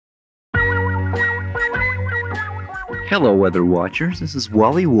Hello, Weather Watchers. This is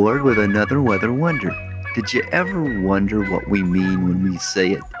Wally Ward with another Weather Wonder. Did you ever wonder what we mean when we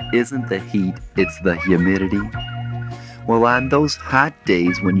say it isn't the heat, it's the humidity? Well, on those hot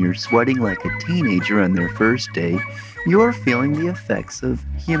days when you're sweating like a teenager on their first day, you're feeling the effects of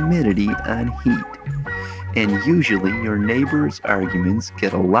humidity on heat. And usually your neighbor's arguments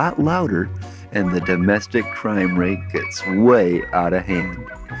get a lot louder and the domestic crime rate gets way out of hand.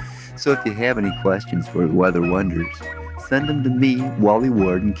 So if you have any questions for the Weather Wonders, send them to me, Wally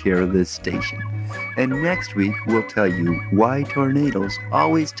Ward, in care of this station. And next week, we'll tell you why tornadoes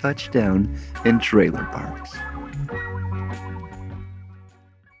always touch down in trailer parks.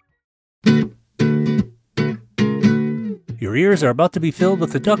 Your ears are about to be filled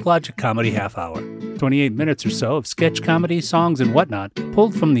with the Duck Logic Comedy Half Hour. 28 minutes or so of sketch comedy, songs, and whatnot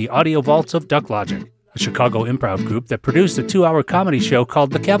pulled from the audio vaults of Duck Logic, a Chicago improv group that produced a 2-hour comedy show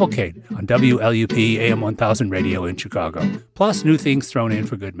called The Cavalcade on WLUP AM 1000 radio in Chicago, plus new things thrown in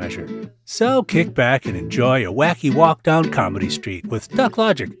for good measure. So kick back and enjoy a wacky walk down Comedy Street with Duck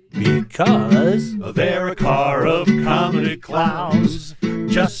Logic, because they're a car of comedy clowns,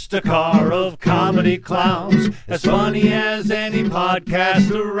 just a car of comedy clowns, as funny as any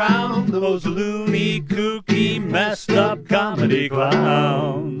podcast around, those loony, kooky, messed up comedy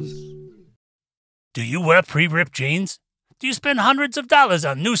clowns. Do you wear pre-ripped jeans? Do you spend hundreds of dollars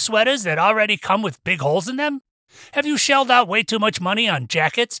on new sweaters that already come with big holes in them? Have you shelled out way too much money on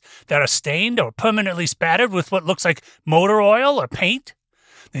jackets that are stained or permanently spattered with what looks like motor oil or paint?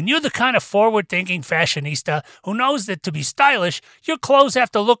 Then you're the kind of forward-thinking fashionista who knows that to be stylish, your clothes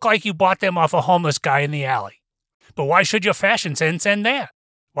have to look like you bought them off a homeless guy in the alley. But why should your fashion sense end there?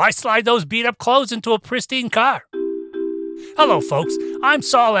 Why slide those beat-up clothes into a pristine car? Hello, folks. I'm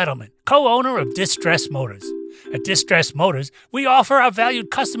Saul Edelman, co-owner of Distress Motors. At Distress Motors, we offer our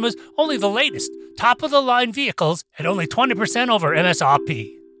valued customers only the latest, top-of-the-line vehicles at only 20% over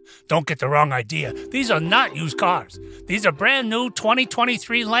MSRP. Don't get the wrong idea. These are not used cars. These are brand-new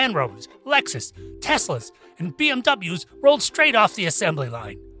 2023 Land Rovers, Lexus, Teslas, and BMWs rolled straight off the assembly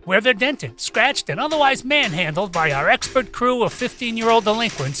line, where they're dented, scratched, and otherwise manhandled by our expert crew of 15-year-old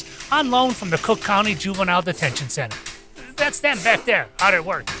delinquents on loan from the Cook County Juvenile Detention Center. That's them back there, out at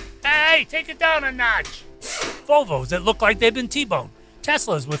work. Hey, take it down a notch. Volvos that look like they've been T-boned.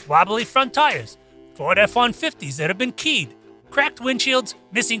 Teslas with wobbly front tires. Ford F-150s that have been keyed. Cracked windshields,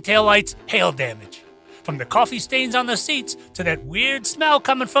 missing taillights, hail damage. From the coffee stains on the seats to that weird smell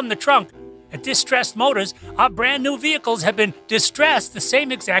coming from the trunk, at Distressed Motors, our brand new vehicles have been distressed the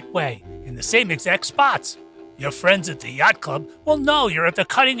same exact way, in the same exact spots. Your friends at the yacht club will know you're at the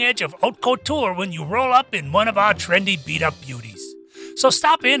cutting edge of haute couture when you roll up in one of our trendy beat-up beauties. So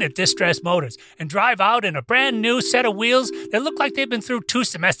stop in at Distress Motors and drive out in a brand new set of wheels that look like they've been through 2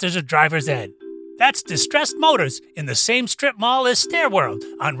 semesters of driver's ed. That's Distressed Motors in the same strip mall as Stairworld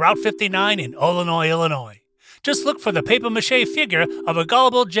on Route 59 in Illinois, Illinois. Just look for the papier-mâché figure of a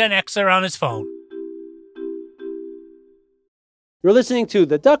gullible Gen Xer on his phone. You're listening to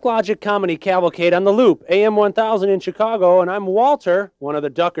the Duck Logic Comedy Cavalcade on the Loop, AM 1000 in Chicago, and I'm Walter, one of the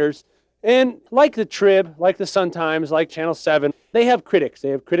Duckers. And like the Trib, like the Sun-Times, like Channel 7, they have critics. They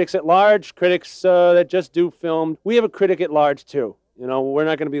have critics at large, critics that just do film. We have a critic at large, too. You know, we're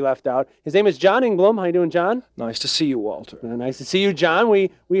not going to be left out. His name is John Ingblom. How you doing, John? Nice to see you, Walter. Nice to see you, John.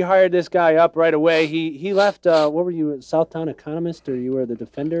 We hired this guy up right away. He left, what were you, Southtown Economist, or you were the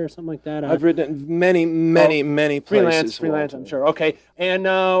Defender or something like that? I've written many places. Freelance, I'm sure. Okay. And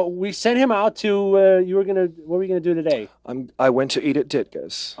we sent him out to, what were you going to do today? I went to eat at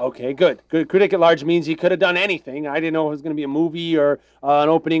Ditka's. Okay, good. Critic at large means he could have done anything. I didn't know it was going to be a movie or an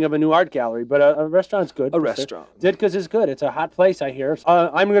opening of a new art gallery, but a restaurant's good. A restaurant. Ditka's is good. It's a hot place, I hear.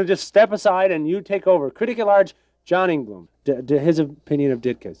 I'm going to just step aside and you take over. Critic at large, John Ingblom. His opinion of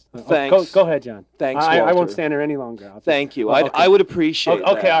Ditka's. Thanks. Go ahead, John. Thanks, Walter. I won't stand there any longer. Thank you. Okay. I would appreciate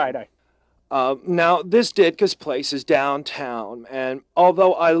that. Okay, all right. Now, this Ditka's place is downtown, and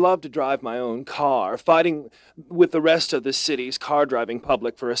although I love to drive my own car, fighting with the rest of the city's car-driving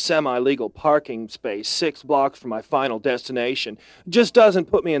public for a semi-legal parking space 6 blocks from my final destination just doesn't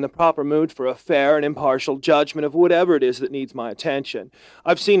put me in the proper mood for a fair and impartial judgment of whatever it is that needs my attention.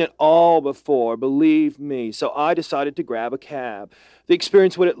 I've seen it all before, believe me, so I decided to grab a cab. The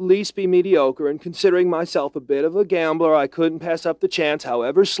experience would at least be mediocre, and considering myself a bit of a gambler, I couldn't pass up the chance,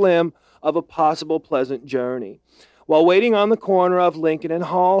 however slim, of a possible pleasant journey. While waiting on the corner of Lincoln and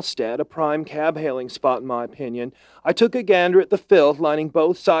Halstead, a prime cab-hailing spot in my opinion, I took a gander at the filth lining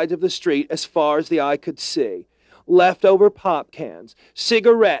both sides of the street as far as the eye could see. Leftover pop cans,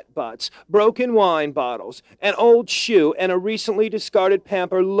 cigarette butts, broken wine bottles, an old shoe, and a recently discarded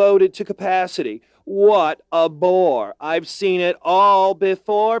Pamper loaded to capacity. What a bore. I've seen it all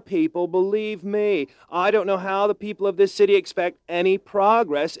before, people, believe me. I don't know how the people of this city expect any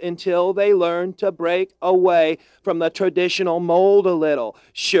progress until they learn to break away from the traditional mold a little.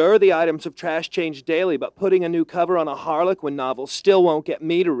 Sure, the items of trash change daily, but putting a new cover on a Harlequin novel still won't get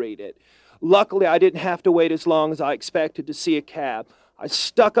me to read it. Luckily, I didn't have to wait as long as I expected to see a cab. I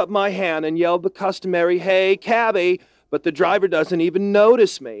stuck up my hand and yelled the customary, "Hey, cabbie!" But the driver doesn't even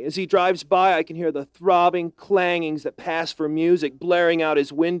notice me. As he drives by, I can hear the throbbing clangings that pass for music blaring out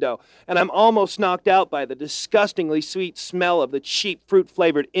his window, and I'm almost knocked out by the disgustingly sweet smell of the cheap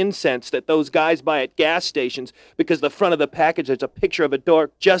fruit-flavored incense that those guys buy at gas stations because the front of the package has a picture of a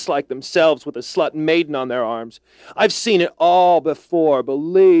dork just like themselves with a slut maiden on their arms. I've seen it all before,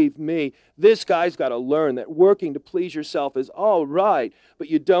 believe me. This guy's got to learn that working to please yourself is all right, but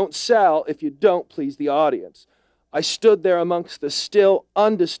you don't sell if you don't please the audience. I stood there amongst the still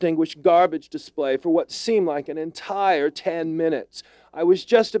undistinguished garbage display for what seemed like an entire 10 minutes. I was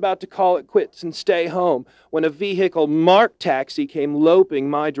just about to call it quits and stay home when a vehicle marked taxi came loping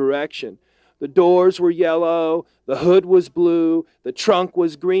my direction. The doors were yellow, the hood was blue, the trunk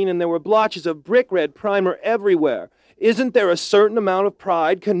was green, and there were blotches of brick red primer everywhere. Isn't there a certain amount of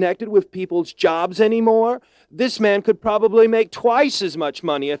pride connected with people's jobs anymore? This man could probably make twice as much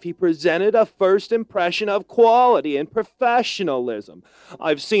money if he presented a first impression of quality and professionalism.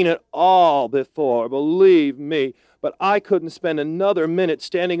 I've seen it all before, believe me, but I couldn't spend another minute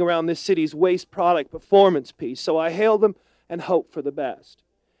standing around this city's waste product performance piece, so I hailed him and hoped for the best.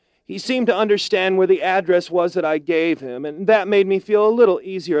 He seemed to understand where the address was that I gave him, and that made me feel a little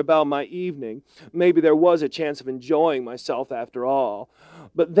easier about my evening. Maybe there was a chance of enjoying myself after all.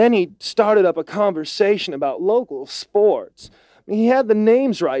 But then he started up a conversation about local sports. He had the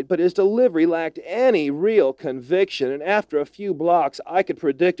names right, but his delivery lacked any real conviction, and after a few blocks, I could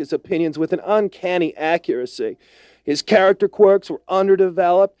predict his opinions with an uncanny accuracy. His character quirks were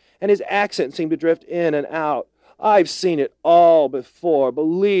underdeveloped, and his accent seemed to drift in and out. I've seen it all before,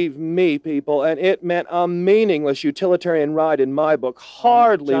 believe me, people, and it meant a meaningless utilitarian ride in my book,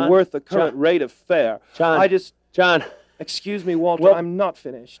 hardly worth the current rate of fare. John. Excuse me, Walter, Well, I'm not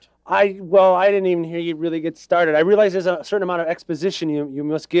finished. I didn't even hear you really get started. I realize there's a certain amount of exposition you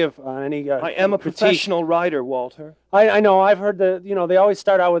must give on any I am a critique. professional writer, Walter. I know. I've heard they always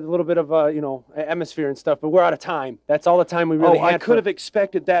start out with a little bit of atmosphere and stuff, but we're out of time. That's all the time we really had. I could have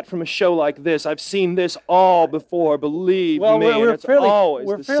expected that from a show like this. I've seen this all before, believe me. We're it's always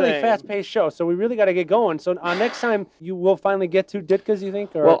a the fairly same. fast-paced show, so we really got to get going. So next time you will finally get to Ditka's, you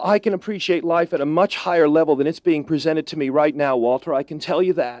think? Or? Well, I can appreciate life at a much higher level than it's being presented to me right now, Walter. I can tell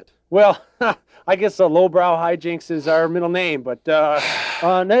you that. Well, I guess Lowbrow Hijinks is our middle name, but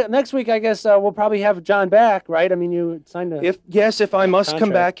next week I guess we'll probably have John back, right? I mean, you signed a If I must come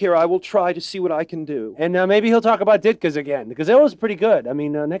contract. back here, I will try to see what I can do. And maybe he'll talk about Ditka's again, because that was pretty good. I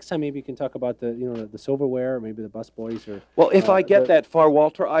mean, next time maybe you can talk about the silverware, or maybe the bus boys, or. Well, if I get that far,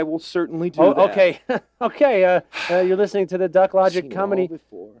 Walter, I will certainly do that. Okay, okay. You're listening to the Duck Logic Seen it Comedy all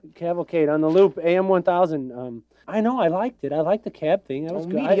before. Cavalcade on the Loop, AM 1000. I know, I liked it. I liked the cab thing. That was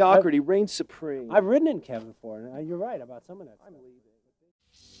good. Mediocrity reigns supreme. I've ridden in cab before. You're right about some of that.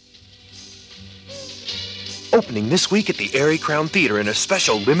 Opening this week at the Airy Crown Theater in a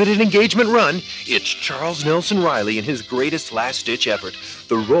special limited engagement run, it's Charles Nelson Riley in his greatest last-ditch effort,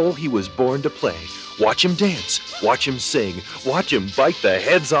 the role he was born to play. Watch him dance, watch him sing, watch him bite the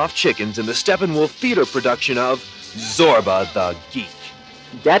heads off chickens in the Steppenwolf Theater production of Zorba the Geek.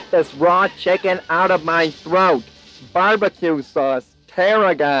 Get this raw chicken out of my throat. Barbecue sauce,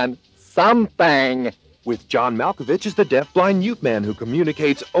 tarragon, something. With John Malkovich as the deaf-blind mute man who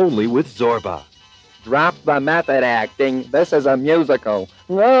communicates only with Zorba. Drop the method acting. This is a musical.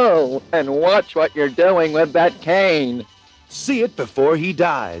 No, and watch what you're doing with that cane. See it before he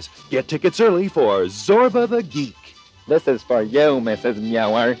dies. Get tickets early for Zorba the Geek. This is for you, Mrs.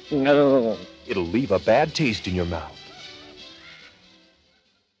 Muir. No. It'll leave a bad taste in your mouth.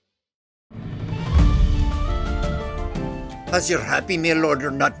 Has your Happy Meal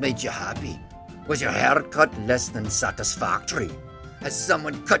order not made you happy? Was your haircut less than satisfactory? Has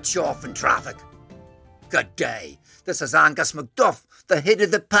someone cut you off in traffic? Good day. This is Angus MacDuff, the head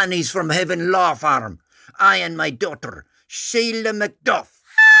of the Pennies from Heaven Law Firm. I and my daughter, Sheila MacDuff,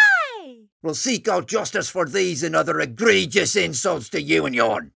 will seek out justice for these and other egregious insults to you and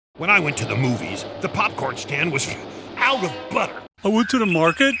yourn. When I went to the movies, the popcorn stand was out of butter. I went to the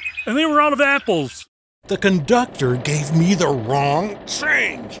market, and they were out of apples. The conductor gave me the wrong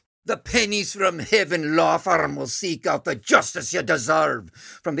change. The Pennies from Heaven Law Firm will seek out the justice you deserve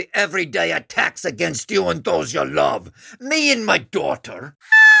from the everyday attacks against you and those you love. Me and my daughter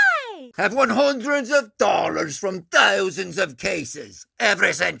Have won hundreds of dollars from thousands of cases.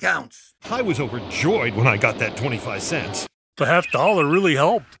 Every cent counts. I was overjoyed when I got that 25 cents. The $50 really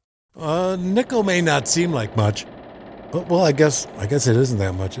helped. Nickel may not seem like much, but, well, I guess it isn't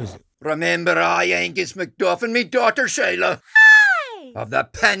that much, is it? Remember I, Angus McDuff, and me daughter Shayla, of the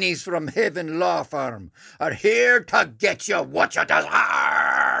Pennies from Heaven law firm, are here to get you what you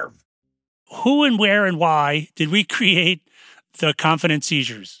deserve. Who and where and why did we create the Confident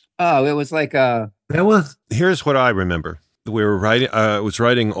Seizures? Oh, it was like Here's what I remember. We were writing. I was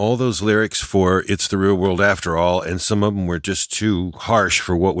writing all those lyrics for "It's the Real World After All," and some of them were just too harsh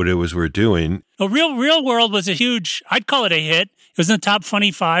for what it was we're doing. The Real World was a huge, I'd call it a hit. It was in the top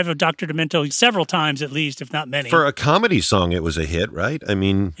 25 of Dr. Demento several times at least, if not many. For a comedy song, it was a hit, right? I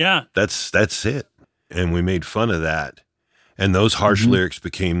mean, yeah, that's it. And we made fun of that. And those harsh lyrics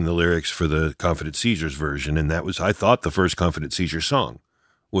became the lyrics for the Confident Seizures version. And that was, I thought, the first Confident Seizures song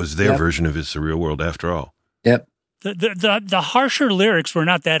was their version of "It's the Real World After All." Yep. The harsher lyrics were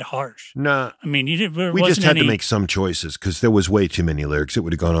not that harsh. Nah. I mean, we just had to make some choices because there was way too many lyrics. It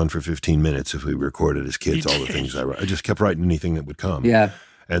would have gone on for 15 minutes if we recorded as kids all the things I wrote. I just kept writing anything that would come. Yeah.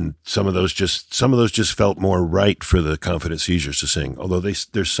 And some of those just felt more right for the Confident Seizures to sing. Although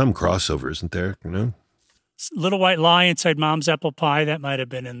there's some crossover, isn't there? You know, Little White Lie inside Mom's Apple Pie, that might have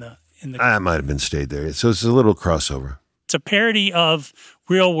been in the. That might have been stayed there. So it's a little crossover. It's a parody of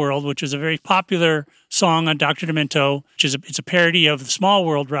Real World, which is a very popular song on Dr. Demento, it's a parody of the Small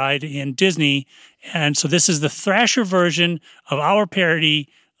World ride in Disney. And so this is the Thrasher version of our parody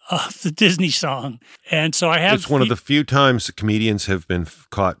of the Disney song. And so it's one of the few times the comedians have been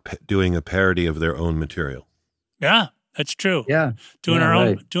caught doing a parody of their own material. Yeah, that's true. Yeah. Doing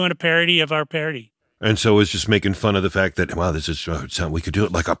a parody of our parody. And so it was just making fun of the fact that, wow, this is we could do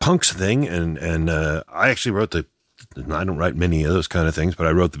it like a punks thing. And I actually wrote I don't write many of those kind of things, but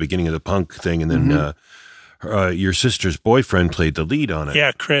I wrote the beginning of the punk thing. And then your sister's boyfriend played the lead on it.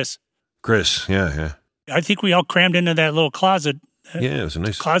 Yeah, Chris, yeah. I think we all crammed into that little closet. Yeah, it was a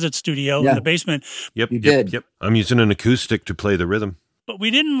nice closet studio in the basement. Yep, you did. Yep. I'm using an acoustic to play the rhythm. But we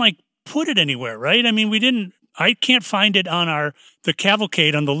didn't put it anywhere, right? I mean, I can't find it on the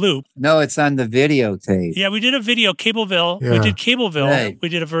Cavalcade on the Loop. No, it's on the videotape. Yeah, we did a video, Cableville. Yeah. We did Cableville. Right. We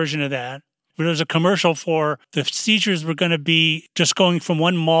did a version of that. There was a commercial for the seizures were going to be just going from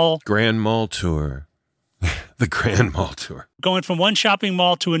one mall. Grand Mall Tour. The Grand Mall Tour. Going from one shopping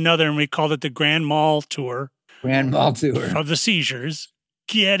mall to another, and we called it the Grand Mall Tour. Grand Mall Tour. Of the seizures.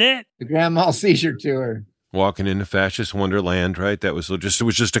 Get it? The Grand Mall Seizure Tour. Walking into Fascist Wonderland, right? It was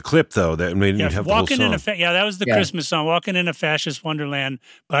just a clip, though. That made me have the whole song. That was the Christmas song, Walking in a Fascist Wonderland.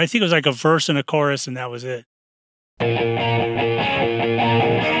 But I think it was like a verse and a chorus, and that was it.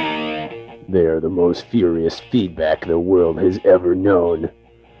 They're the most furious feedback the world has ever known.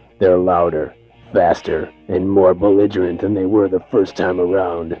 They're louder, faster, and more belligerent than they were the first time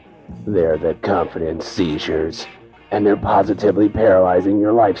around. They're the Confident Seizures. And they're positively paralyzing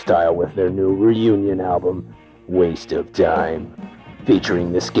your lifestyle with their new reunion album, Waste of Time.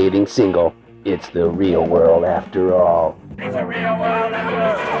 Featuring the scathing single, It's the Real World After All. It's a real world after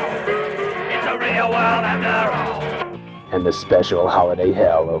all. It's a real world after all. And the special holiday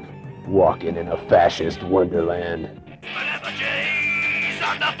hell of Walking in a Fascist Wonderland. He's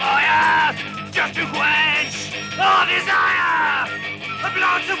under fire, just to quench all desire. The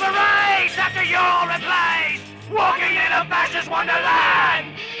blood to erase after you're replaced. Walking in a fascist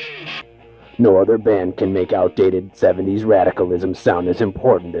wonderland. No other band can make outdated 70s radicalism sound as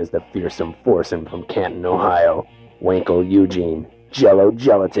important as the fearsome foursome from Canton, Ohio. Wankle Eugene, Jello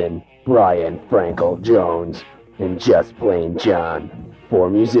Gelatin, Brian Frankel Jones, and Just Plain John. 4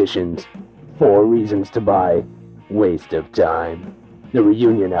 musicians, 4 reasons to buy Waste of Time. The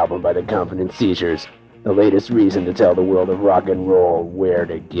reunion album by the Confident Seizures. The latest reason to tell the world of rock and roll where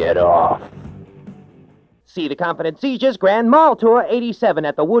to get off. See the Confident Seizures Grand Mall Tour 87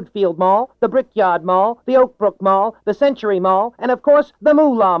 at the Woodfield Mall, the Brickyard Mall, the Oakbrook Mall, the Century Mall, and of course, the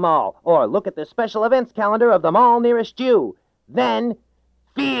Moolah Mall. Or look at the special events calendar of the mall nearest you. Then,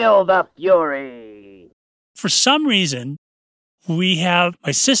 feel the fury. For some reason, we have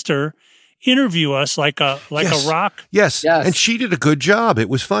my sister interview us like a rock. Yes, and she did a good job. It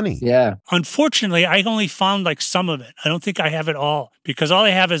was funny. Yeah. Unfortunately, I only found some of it. I don't think I have it all because all I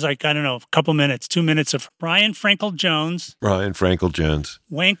have is a couple minutes, 2 minutes of Brian Frankel Jones.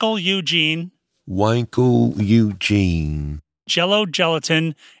 Wankle Eugene. Jello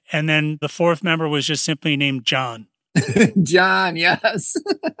Gelatin. And then the 4th member was just simply named John. John, yes.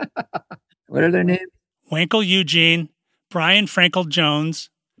 What are their names? Wankle Eugene, Brian Frankel Jones,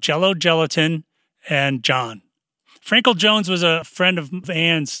 Jello Gelatin, and John. Frankel Jones was a friend of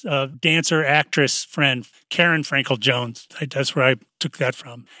Ann's, dancer, actress friend, Karen Frankel Jones. That's where I took that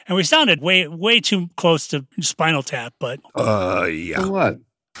from. And we sounded way too close to Spinal Tap, but... Yeah. For what?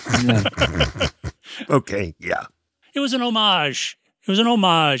 Yeah. Okay, yeah. It was an homage. It was an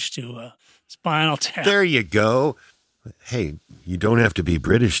homage to Spinal Tap. There you go. Hey, you don't have to be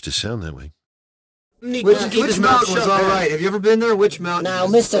British to sound that way. Witch Mountain was all right. Have you ever been there? Witch Mountain. Now,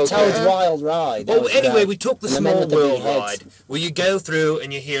 Mr. Toad's Wild Ride. Well, anyway, we took the And the men Small with the World big heads. ride, where you go through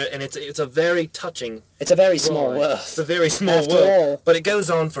and you hear, and it's a very touching. It's a very small ride. world. It's a very small After world, all. but it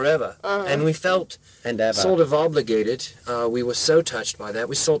goes on forever. Uh-huh. And we felt And ever. sort of obligated. We were so touched by that.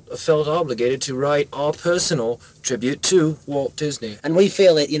 We felt obligated to write our personal tribute to Walt Disney. And we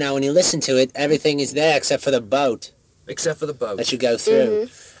feel it, when you listen to it, everything is there except for the boat Except for the boat. that you go through.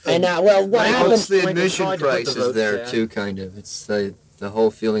 And what happened... What's the admission tried to put price the is vote there there. too, kind of. It's the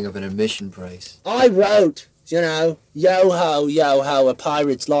whole feeling of an admission price. I wrote, yo-ho, A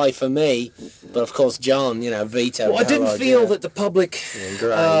Pirate's Life for me. But of course, John, vetoed Well, I the didn't whole feel idea. that the public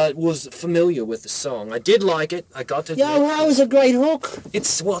great. was familiar with the song. I did like it. I got to. Yo-ho is a great hook.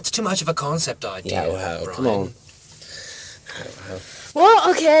 It's too much of a concept idea. Yo-ho, Brian. come on.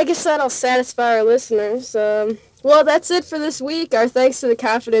 Well, okay, I guess that'll satisfy our listeners. Well, that's it for this week. Our thanks to the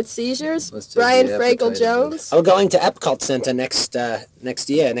Confident Seizures, Let's take Brian the Frankel appetite Jones, We're going to Epcot Center next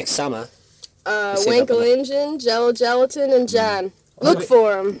year, next summer. Winkle Engine, Jello Gelatin, and John. Look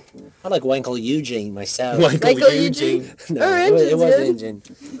for them. I like Winkle Eugene myself. Winkle Eugene? No, Or it was Engine's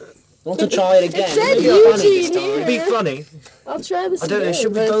Engine. Want to try it again? It said It'll be funny this Eugene time. It'd be funny. I'll try this I don't know. again,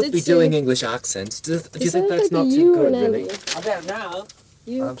 Should we but both it be did doing say- English accents? Do you It think sounded that's like not a too U good, and an really? E. I don't know.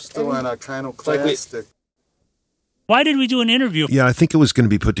 I'm still in Like we- iconoclastic. Why did we do an interview? Yeah, I think it was going to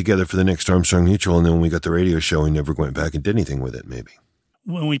be put together for the next Armstrong Mutual, and then when we got the radio show, we never went back and did anything with it, maybe.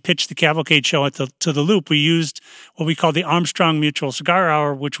 When we pitched the Cavalcade show to the Loop, we used what we call the Armstrong Mutual Cigar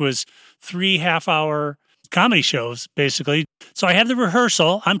Hour, which was 3 half-hour comedy shows, basically. So I have the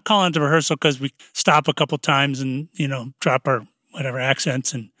rehearsal. I'm calling it the rehearsal because we stop a couple times and, drop our whatever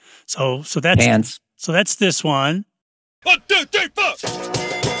accents. And so that's... Pants. So that's this one. 1, 2, 3, 4. It's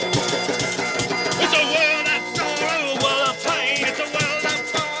a world of sorrow, a world of pain. It's a world of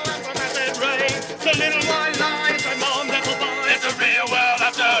fallout from acid rain. It's a little white lie, it's a non-devil boy. It's a real world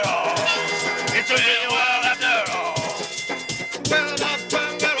after all. It's a real world after all. World of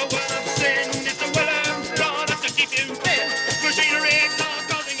hunger, a world of sin. It's a world of blood to keep you thin. Machinery not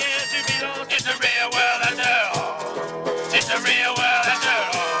causing air to be lost. It's a real world after all. It's a real world after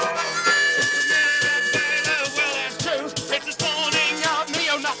all. The world is true. It's a spawning of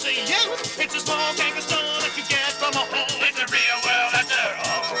neo-Nazi youth. It's a small gangster store that you get from a hole. It's a real world after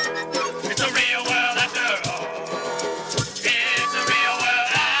all. It's a real world after all. It's a real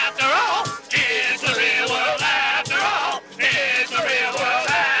world after all. It's a real world after all. It's a real world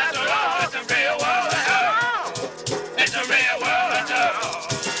after all. It's a real world after all. It's a real world after all.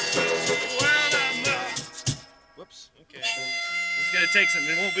 World of love. Whoops. Okay. It's gonna take some.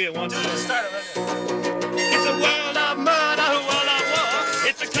 It won't be a one. Let's start it right now. It's a world of murder, a world of war.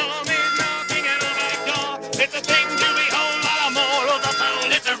 It's a comet knocking at our back door. It's a thing to behold, a lot of morals are told.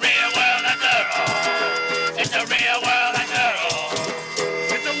 It's a real world after all. It's a real world after all.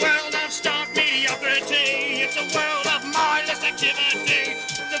 It's a world of stark mediocrity. It's a world of mindless activity.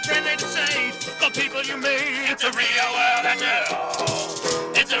 It's a friendly to say the people you meet. It's a real world after all.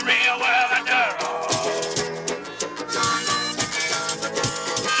 It's a real world after all.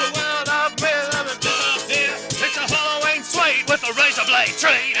 It's a world of rhythm and fear. It's a Halloween suite with a razor blade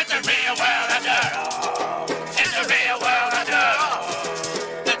tree. It's a real world after all. It's a real world after all.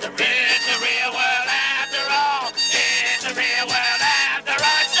 It's a real world after all. It's a real world after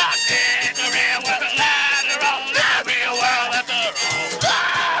all. It's a real world after all. It's a real world after all.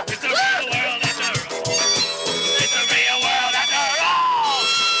 It's a real world after all. It's a real world after all.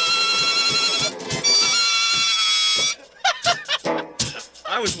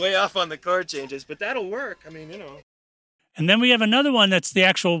 I was way off on the chord changes, but that'll work. I mean, And then we have another one that's the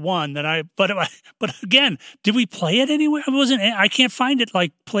actual one that but again, did we play it anywhere? I can't find it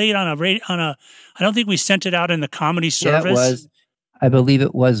played on I don't think we sent it out in the comedy service. Yeah, it was. I believe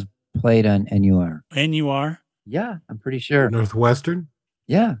it was played on NUR. NUR? Yeah, I'm pretty sure. Northwestern?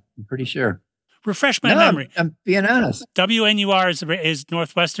 Yeah, I'm pretty sure. Refresh my memory. I'm being honest. WNUR is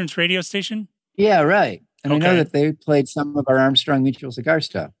Northwestern's radio station? Yeah, right. And Okay. I know that they played some of our Armstrong Mutual Cigar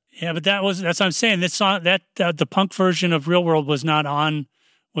stuff. Yeah, but that's what I'm saying. This song, the punk version of Real World was not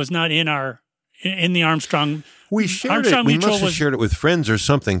in our in the Armstrong. We shared Armstrong it. We Mutual must have shared it with friends or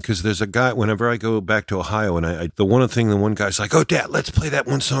something, because there's a guy, whenever I go back to Ohio, and the one guy's like, oh, Dad, let's play that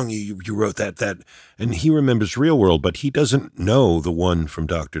one song you wrote, that. And he remembers Real World, but he doesn't know the one from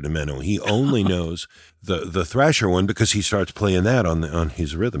Dr. Demento. He only knows the Thrasher one because he starts playing that on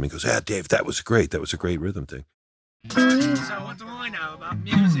his rhythm. He goes, Dave, that was great. That was a great rhythm thing. So what do I know about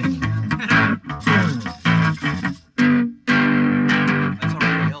music?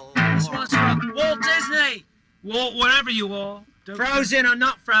 This one's from Walt Disney. Walt, wherever you are. Frozen or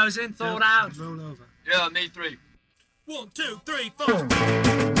not frozen, thought out. Roll over. Yeah, me 3. 1, 2, 3, 4.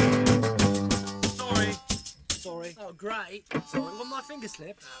 Sorry. Oh, great. Sorry, well, my finger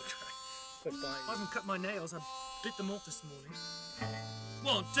slipped. Oh, great. I haven't cut my nails. I bit them off this morning.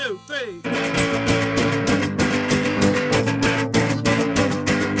 1, 2, 3.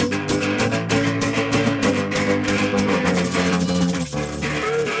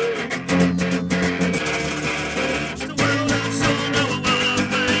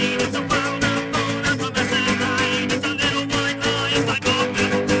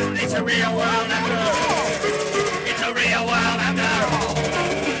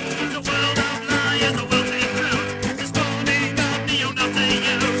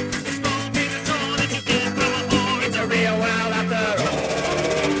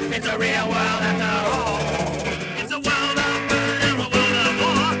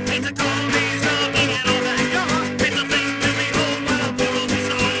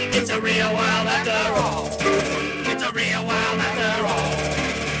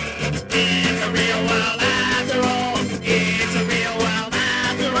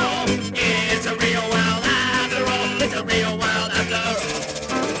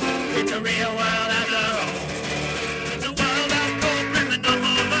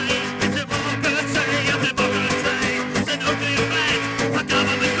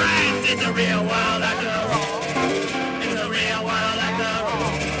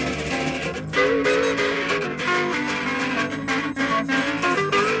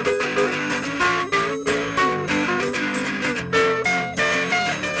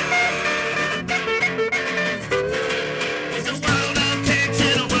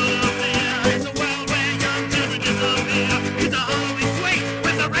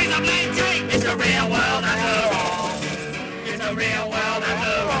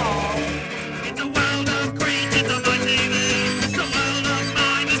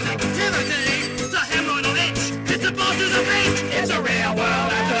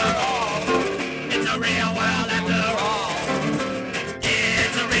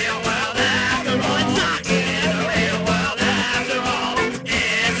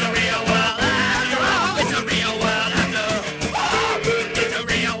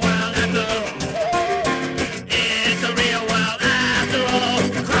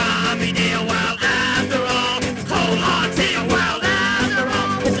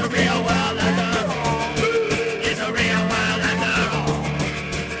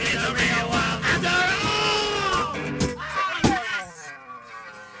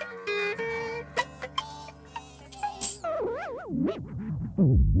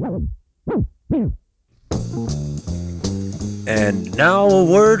 And now a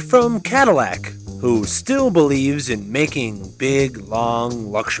word from Cadillac, who still believes in making big,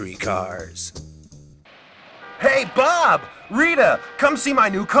 long luxury cars. Hey, Bob! Rita, come see my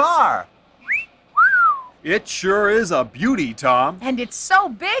new car! It sure is a beauty, Tom. And it's so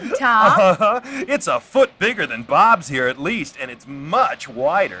big, Tom. It's a foot bigger than Bob's here at least, and it's much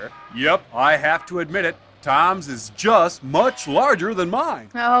wider. Yep, I have to admit it. Tom's is just much larger than mine.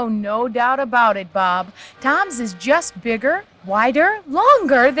 Oh, no doubt about it, Bob. Tom's is just bigger, wider,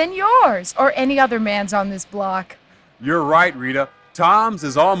 longer than yours or any other man's on this block. You're right, Rita. Tom's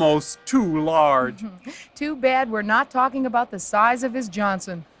is almost too large. Too bad we're not talking about the size of his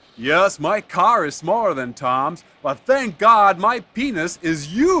Johnson. Yes, my car is smaller than Tom's, but thank God my penis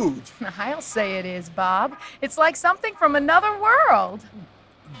is huge. I'll say it is, Bob. It's like something from another world.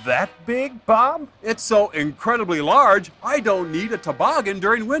 That big, Bob? It's so incredibly large, I don't need a toboggan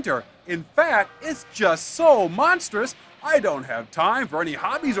during winter. In fact, it's just so monstrous, I don't have time for any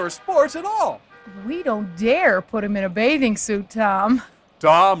hobbies or sports at all. We don't dare put him in a bathing suit, Tom.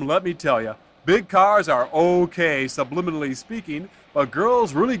 Tom, let me tell you, big cars are okay, subliminally speaking, but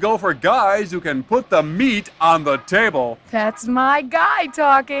girls really go for guys who can put the meat on the table. That's my guy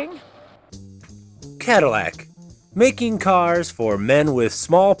talking. Cadillac, making cars for men with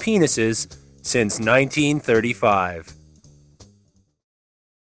small penises since 1935.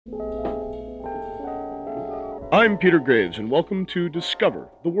 I'm Peter Graves, and welcome to Discover,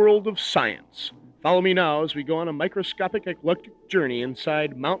 the World of Science. Follow me now as we go on a microscopic eclectic journey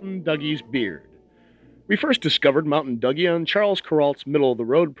inside Mountain Dougie's beard. We first discovered Mountain Dougie on Charles Kuralt's Middle of the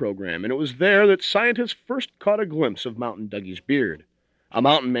Road program, and it was there that scientists first caught a glimpse of Mountain Dougie's beard. A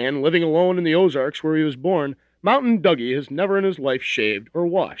mountain man living alone in the Ozarks where he was born, Mountain Dougie has never in his life shaved or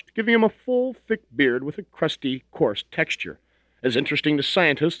washed, giving him a full, thick beard with a crusty, coarse texture, as interesting to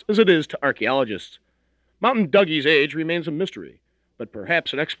scientists as it is to archaeologists. Mountain Dougie's age remains a mystery, but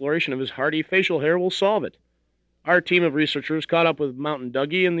perhaps an exploration of his hardy facial hair will solve it. Our team of researchers caught up with Mountain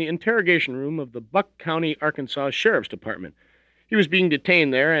Dougie in the interrogation room of the Buck County, Arkansas Sheriff's Department. He was being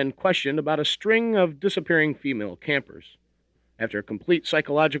detained there and questioned about a string of disappearing female campers. After a complete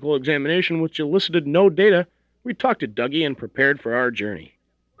psychological examination which elicited no data, we talked to Dougie and prepared for our journey.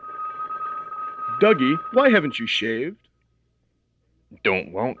 Dougie, why haven't you shaved?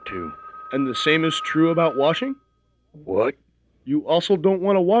 Don't want to. And the same is true about washing? What? You also don't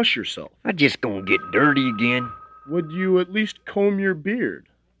want to wash yourself. I just gonna get dirty again. Would you at least comb your beard?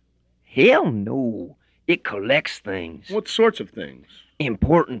 Hell no. It collects things. What sorts of things?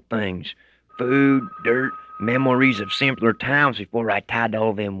 Important things. Food, dirt, memories of simpler times before I tied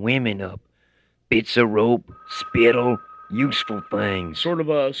all them women up. Bits of rope, spittle, useful things. Sort of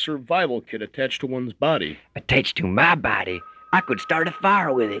a survival kit attached to one's body. Attached to my body? I could start a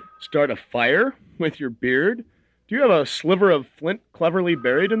fire with it. Start a fire? With your beard? Do you have a sliver of flint cleverly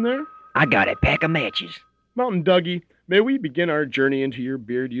buried in there? I got a pack of matches. Mountain Dougie, may we begin our journey into your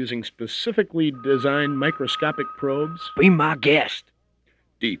beard using specifically designed microscopic probes? Be my guest.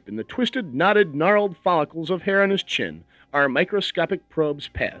 Deep in the twisted, knotted, gnarled follicles of hair on his chin, our microscopic probes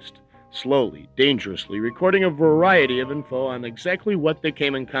passed, slowly, dangerously, recording a variety of info on exactly what they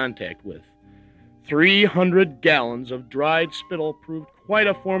came in contact with. 300 gallons of dried spittle proved quite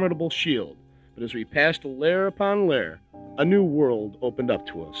a formidable shield, but as we passed layer upon layer, a new world opened up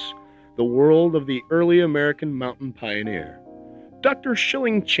to us. The world of the early American mountain pioneer. Dr.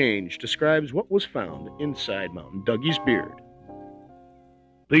 Schilling Change describes what was found inside Mountain Dougie's beard.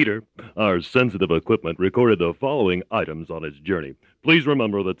 Peter, our sensitive equipment recorded the following items on its journey. Please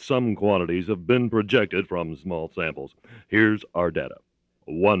remember that some quantities have been projected from small samples. Here's our data.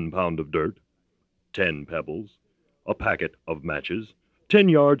 1 pound of dirt, 10 pebbles, a packet of matches, 10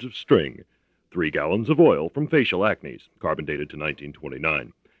 yards of string, 3 gallons of oil from facial acnes, carbon dated to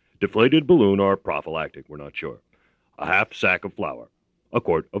 1929. Deflated balloon or prophylactic, we're not sure. A half sack of flour, a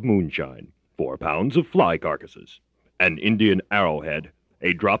quart of moonshine, 4 pounds of fly carcasses, an Indian arrowhead,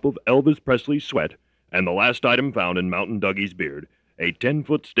 a drop of Elvis Presley sweat, and the last item found in Mountain Dougie's beard, a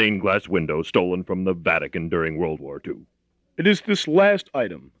 10-foot stained glass window stolen from the Vatican during World War II. It is this last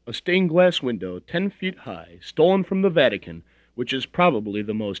item, a stained glass window 10 feet high, stolen from the Vatican, which is probably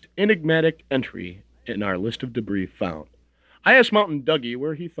the most enigmatic entry in our list of debris found. I asked Mountain Dougie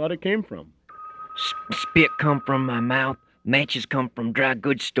where he thought it came from. Spit come from my mouth, matches come from dry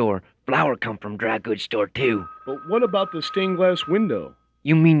goods store, flour come from dry goods store too. But what about the stained glass window?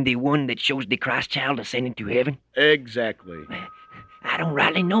 You mean the one that shows the Christ child ascending to heaven? Exactly. I don't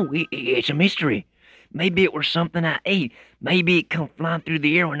rightly know. It's a mystery. Maybe it was something I ate. Maybe it come flying through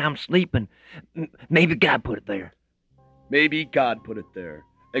the air when I'm sleeping. Maybe God put it there. Maybe God put it there.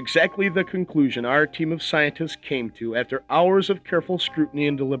 Exactly the conclusion our team of scientists came to after hours of careful scrutiny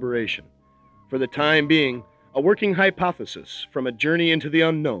and deliberation. For the time being, a working hypothesis from a journey into the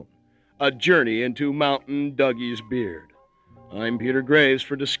unknown, a journey into Mountain Dougie's beard. I'm Peter Graves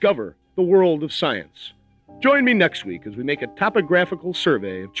for Discover, the World of Science. Join me next week as we make a topographical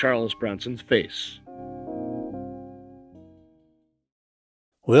survey of Charles Bronson's face.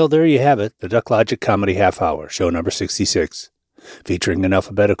 Well, there you have it, the Duck Logic Comedy Half Hour, show number 66. Featuring in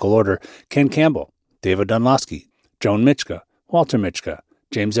alphabetical order, Ken Campbell, David Dunlosky, Joan Michka, Walter Michka,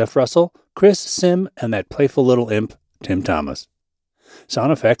 James F. Russell, Chris Sim, and that playful little imp, Tim Thomas.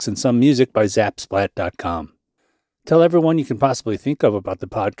 Sound effects and some music by Zapsplat.com. Tell everyone you can possibly think of about the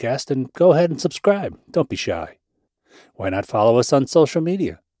podcast and go ahead and subscribe. Don't be shy. Why not follow us on social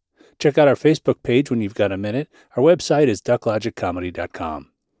media? Check out our Facebook page when you've got a minute. Our website is ducklogiccomedy.com.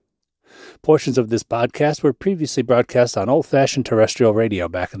 Portions of this podcast were previously broadcast on old-fashioned terrestrial radio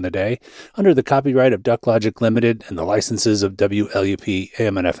back in the day, under the copyright of Duck Logic Limited and the licenses of WLUP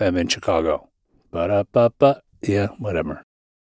AM and FM in Chicago. Yeah, whatever.